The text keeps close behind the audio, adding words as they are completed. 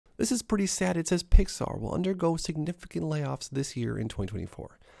This is pretty sad. It says Pixar will undergo significant layoffs this year in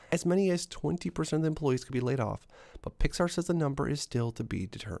 2024. As many as 20% of the employees could be laid off, but Pixar says the number is still to be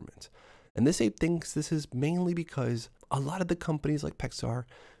determined. And this ape thinks this is mainly because a lot of the companies like Pixar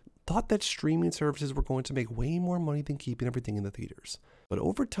thought that streaming services were going to make way more money than keeping everything in the theaters. But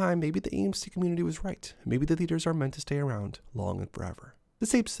over time, maybe the AMC community was right. Maybe the theaters are meant to stay around long and forever.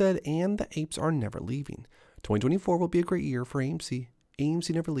 This ape said, and the apes are never leaving. 2024 will be a great year for AMC.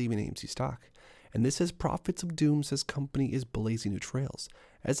 AMC never leaving AMC stock. And this says Profits of Doom says company is blazing new trails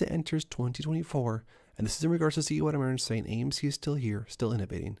as it enters 2024. And this is in regards to CEO Adam Aron saying AMC is still here, still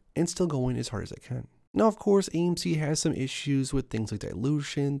innovating, and still going as hard as it can. Now, of course, AMC has some issues with things like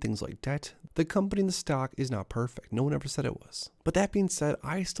dilution, things like debt. The company and the stock is not perfect. No one ever said it was. But that being said,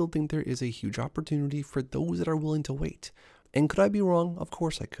 I still think there is a huge opportunity for those that are willing to wait. And could I be wrong? Of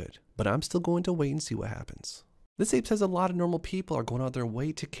course I could. But I'm still going to wait and see what happens. This ape says a lot of normal people are going out their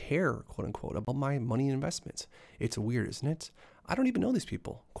way to care, quote unquote, about my money and investments. It's weird, isn't it? I don't even know these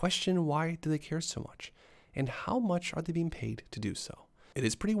people. Question, why do they care so much? And how much are they being paid to do so? It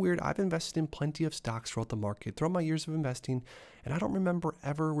is pretty weird. I've invested in plenty of stocks throughout the market, throughout my years of investing, and I don't remember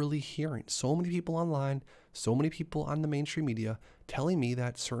ever really hearing so many people online, so many people on the mainstream media telling me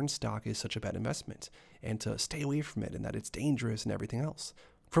that certain stock is such a bad investment and to stay away from it and that it's dangerous and everything else.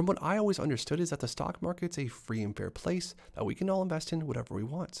 From what I always understood is that the stock market's a free and fair place that we can all invest in whatever we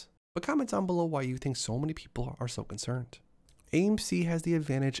want. But comment down below why you think so many people are so concerned. AMC has the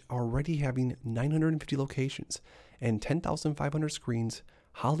advantage already having 950 locations and 10,500 screens.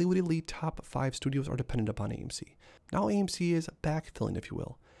 Hollywood elite top 5 studios are dependent upon AMC. Now AMC is backfilling, if you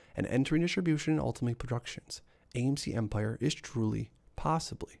will, and entering distribution and ultimately productions. AMC empire is truly,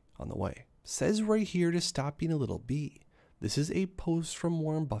 possibly, on the way. Says right here to stop being a little bee. This is a post from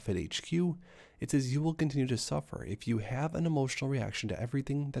Warren Buffett HQ. It says you will continue to suffer if you have an emotional reaction to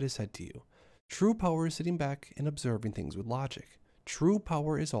everything that is said to you. True power is sitting back and observing things with logic. True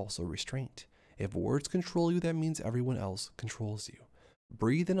power is also restraint. If words control you, that means everyone else controls you.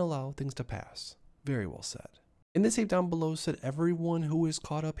 Breathe and allow things to pass. Very well said. And this ape down below said everyone who is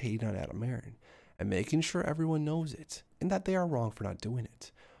caught up hating on Adam Aron and making sure everyone knows it and that they are wrong for not doing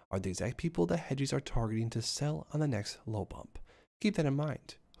it are the exact people the hedgies are targeting to sell on the next low bump. Keep that in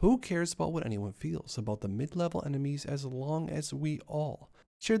mind. Who cares about what anyone feels about the mid-level enemies as long as we all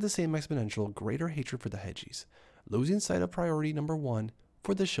share the same exponential greater hatred for the hedgies, losing sight of priority number 1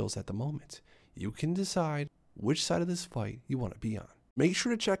 for the shills at the moment. You can decide which side of this fight you want to be on. Make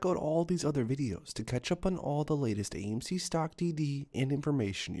sure to check out all these other videos to catch up on all the latest AMC stock DD and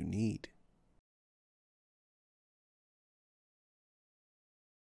information you need.